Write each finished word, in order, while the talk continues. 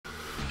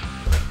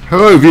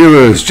Hello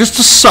viewers, just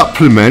to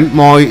supplement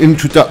my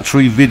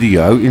introductory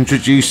video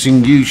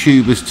introducing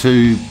YouTubers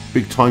to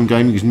Big Time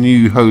Gaming's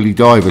new Holy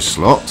Diver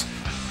slot,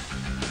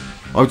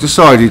 I've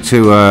decided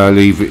to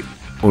leave it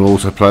on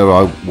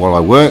autoplay while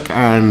I work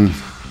and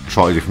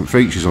try different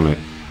features on it.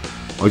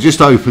 I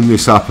just opened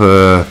this up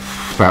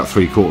about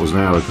 3/4 of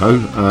an hour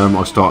ago.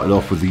 I started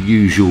off with the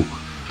usual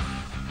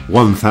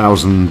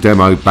 1000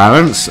 demo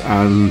balance,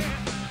 and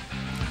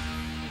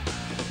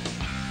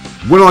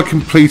when I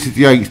completed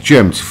the 8th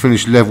gem to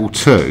finish level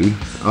 2,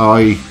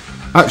 I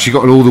actually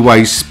got an all the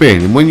way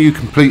spin, and when you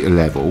complete a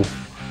level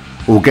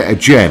or get a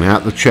gem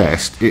out the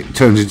chest, it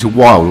turns into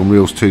wild on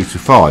reels 2 to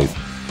 5.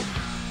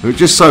 It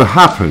just so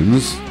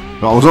happens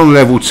that I was on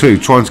level 2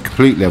 trying to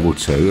complete level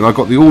 2, and I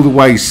got the all the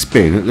way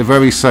spin at the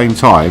very same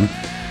time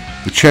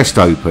the chest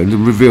opened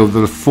and revealed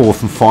the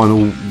 4th and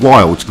final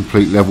wild to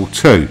complete level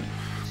 2.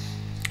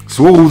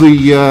 So all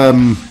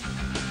the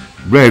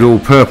red or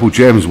purple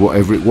gems,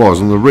 whatever it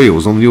was, on the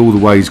reels on the all the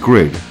ways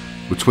grid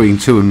between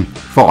 2 and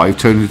 5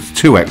 turned into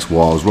 2x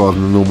wilds rather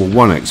than the normal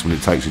 1x when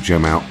it takes a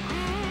gem out.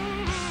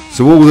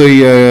 So all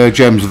the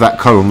gems of that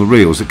colour on the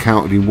reels that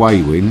counted in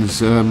way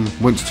wins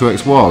went to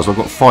 2x wilds. I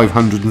got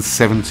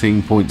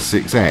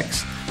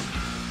 517.6x.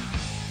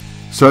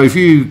 So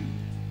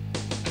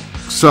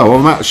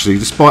I'm actually,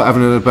 despite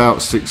having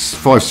about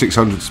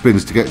 500-600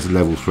 spins to get to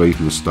level 3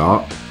 from the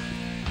start,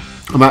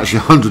 I'm actually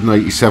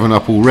 187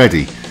 up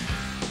already.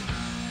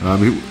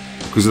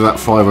 Because of that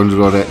 500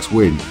 odd X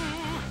win.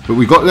 But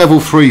we've got level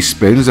 3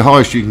 spins, the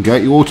highest you can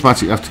get. You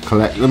automatically have to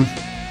collect them.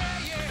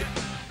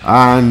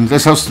 And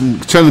let's have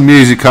turn the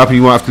music up and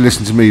you won't have to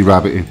listen to me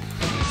rabbiting.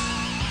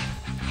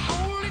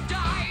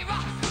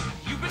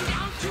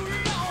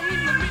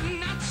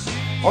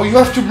 Oh, you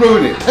have to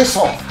ruin it. Piss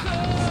off.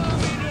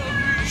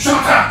 Shut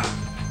up.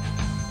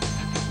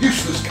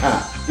 Useless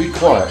cat. Be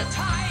quiet.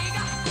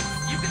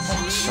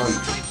 Fuck's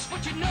sake.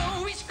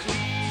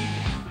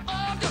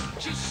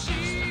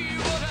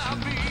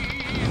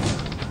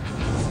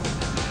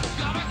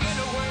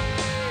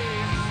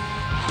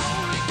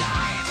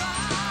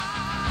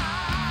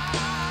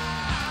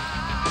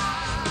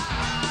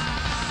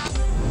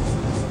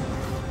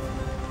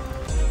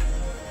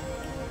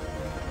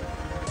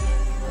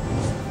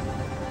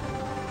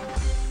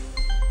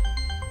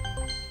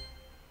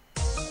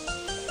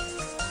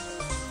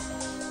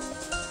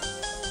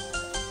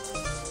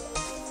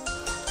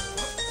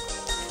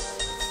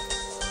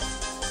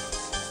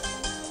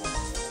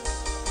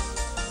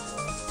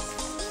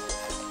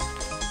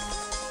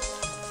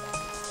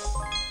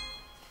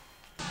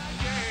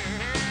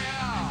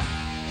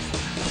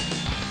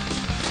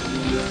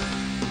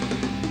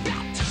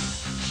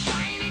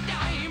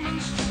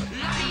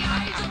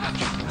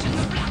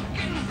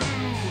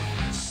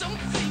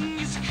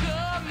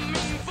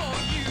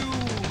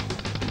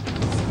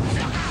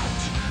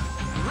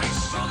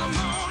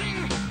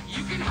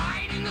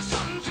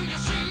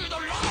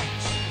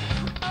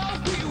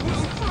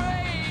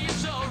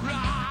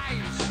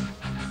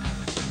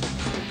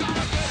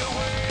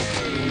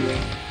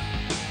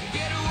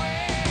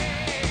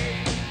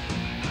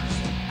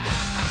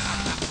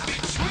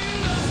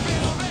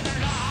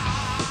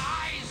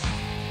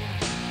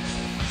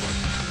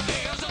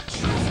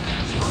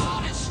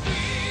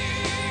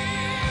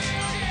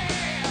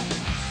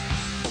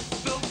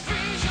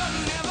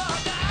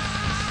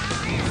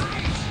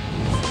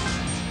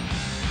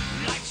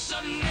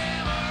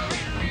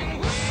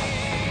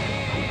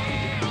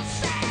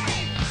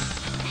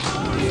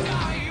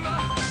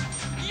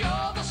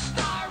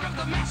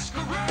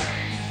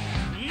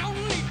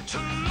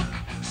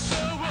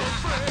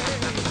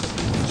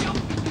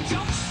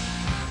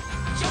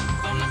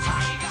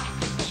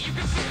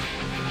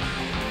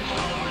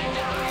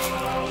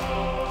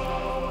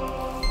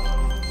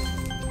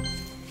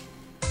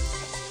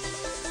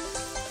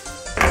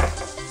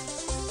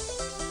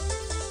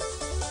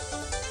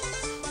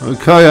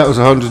 Okay, that was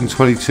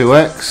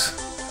 122x.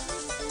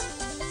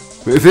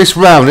 But if this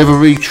round ever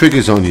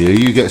re-triggers on you,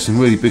 you get some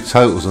really big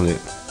totals on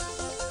it.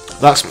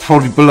 That's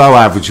probably below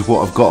average of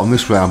what I've got on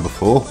this round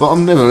before, but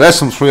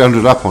nevertheless I'm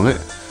 300 up on it.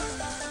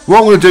 What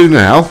I'm going to do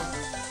now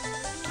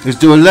is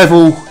do a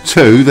level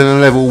 2, then a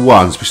level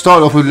 1. So we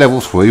started off with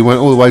level 3, went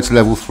all the way to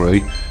level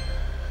 3.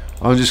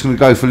 I'm just going to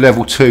go for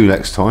level 2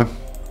 next time,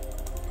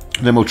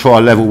 and then we'll try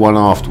level 1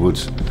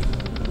 afterwards.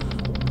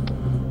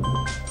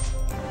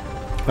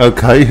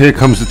 Okay, here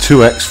comes the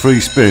 2x 3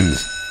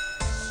 spins.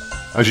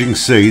 As you can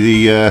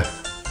see,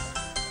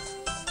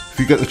 if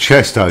you get the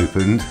chest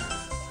opened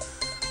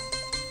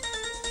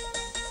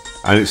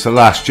and it's the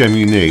last gem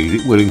you need,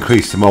 it will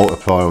increase the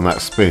multiplier on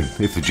that spin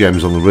if the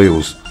gem's on the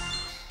reels.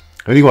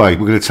 Anyway,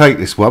 we're going to take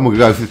this one, we're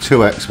going to go for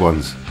the 2x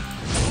ones.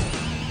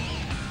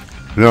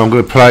 Now I'm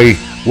going to play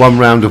one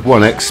round of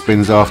 1x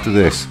spins after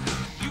this.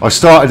 I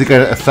started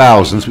again at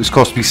 1000, so it's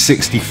cost me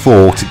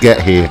 64 to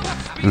get here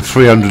and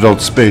 300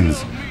 odd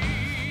spins.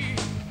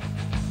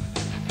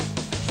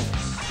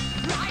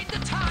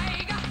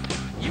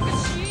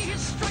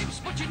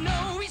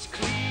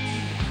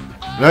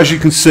 And as you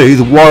can see,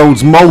 the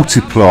wilds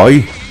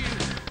multiply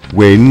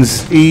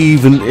wins,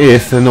 even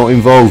if they're not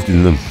involved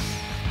in them.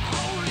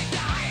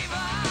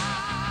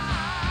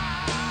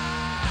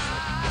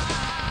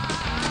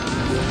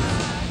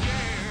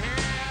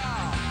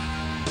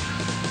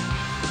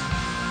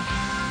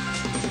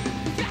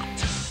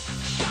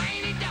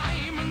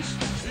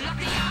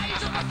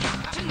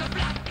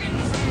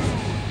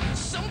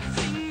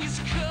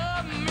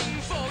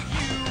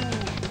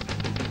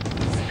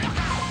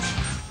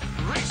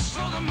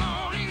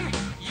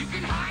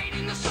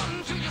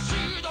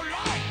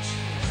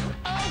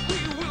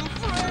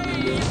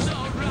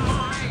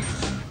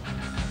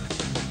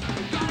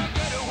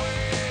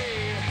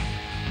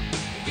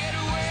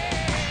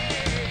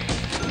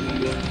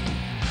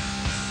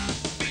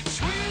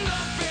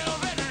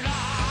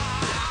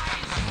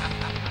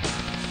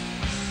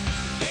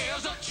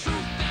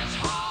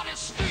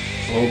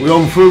 Are we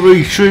on for a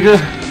re-trigger?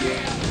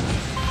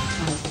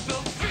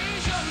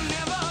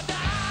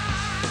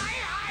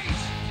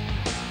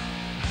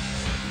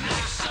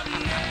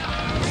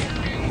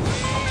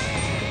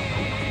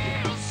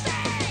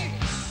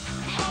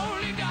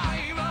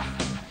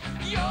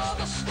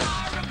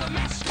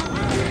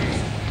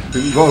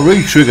 We've got a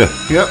re-trigger,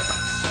 yep.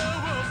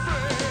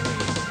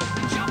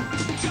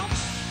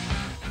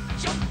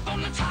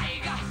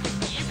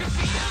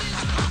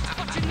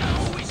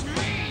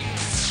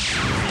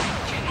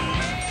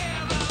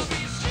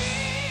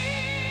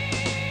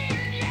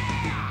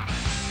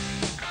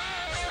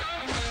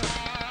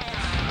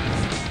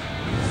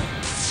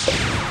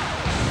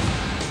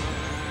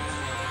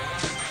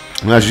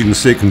 And as you can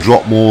see, it can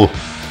drop more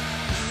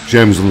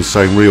gems on the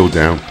same reel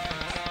down.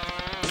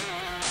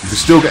 You can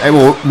still get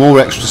more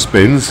extra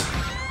spins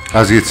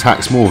as he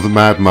attacks more of the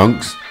mad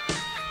monks.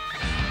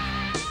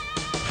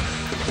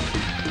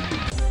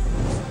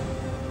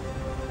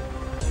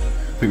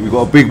 I think we've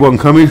got a big one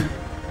coming.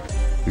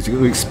 Is it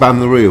going to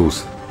expand the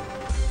reels?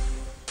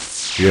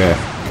 Yeah.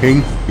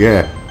 King?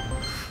 Yeah.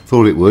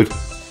 Thought it would.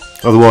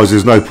 Otherwise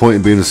there's no point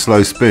in being a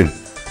slow spin.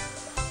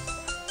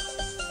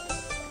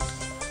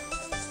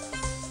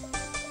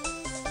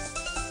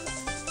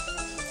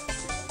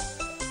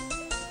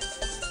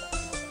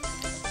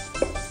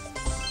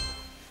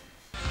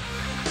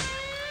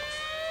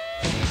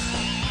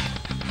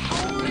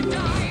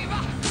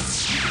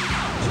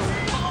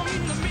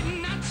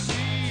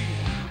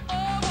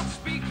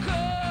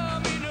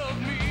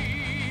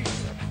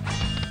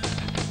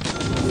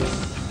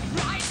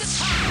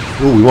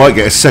 Oh, we might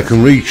get a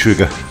second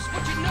re-trigger.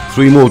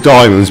 3 more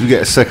diamonds, we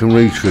get a second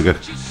re-trigger.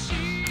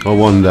 I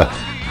wonder.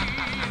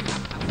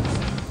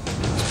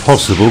 It's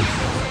possible.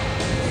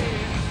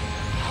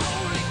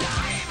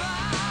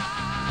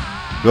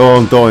 Go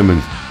on,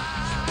 diamond.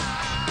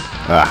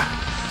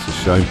 Ah, it's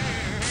a shame.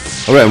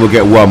 I reckon we'll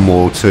get 1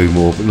 more or 2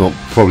 more, but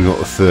probably not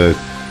the third.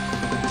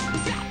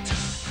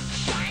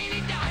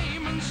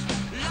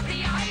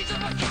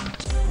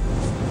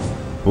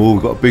 Oh,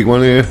 we've got a big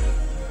one here.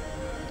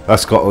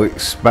 That's got to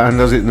expand,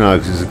 does it? No,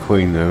 because there's a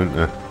queen there, isn't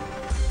there?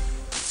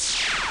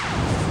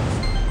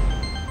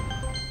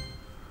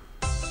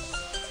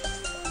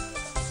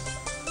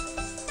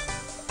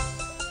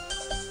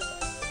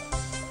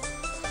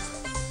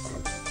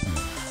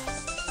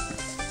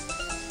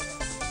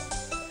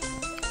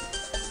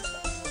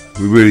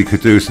 We really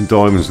could do some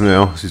diamonds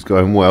now. This is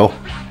going well.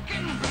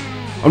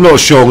 I'm not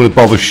sure I'm going to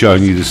bother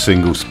showing you the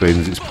single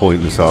spins. It's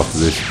pointless after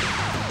this.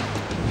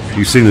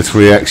 You've seen the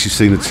 3x, you've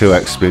seen the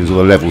 2x spins, or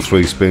the level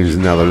 3 spins,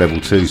 and now the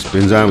level 2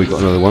 spins, and we've got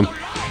another one.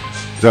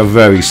 There's a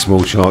very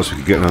small chance we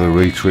could get another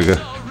re-trigger.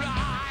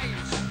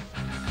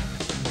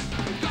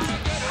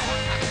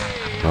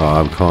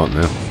 Oh, I can't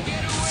now.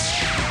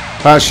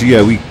 Actually,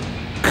 yeah, we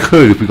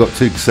could if we got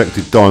 2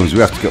 consecutive diamonds. We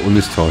have to get one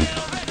this time.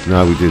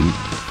 No, we didn't.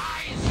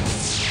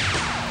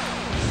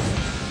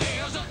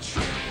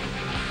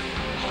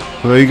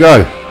 Well, there you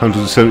go,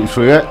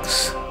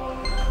 173x.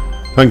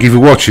 Thank you for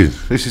watching.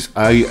 This is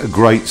a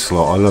great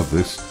slot. I love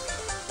this.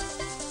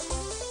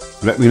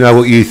 Let me know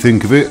what you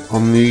think of it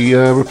on the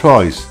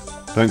replies.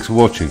 Thanks for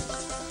watching.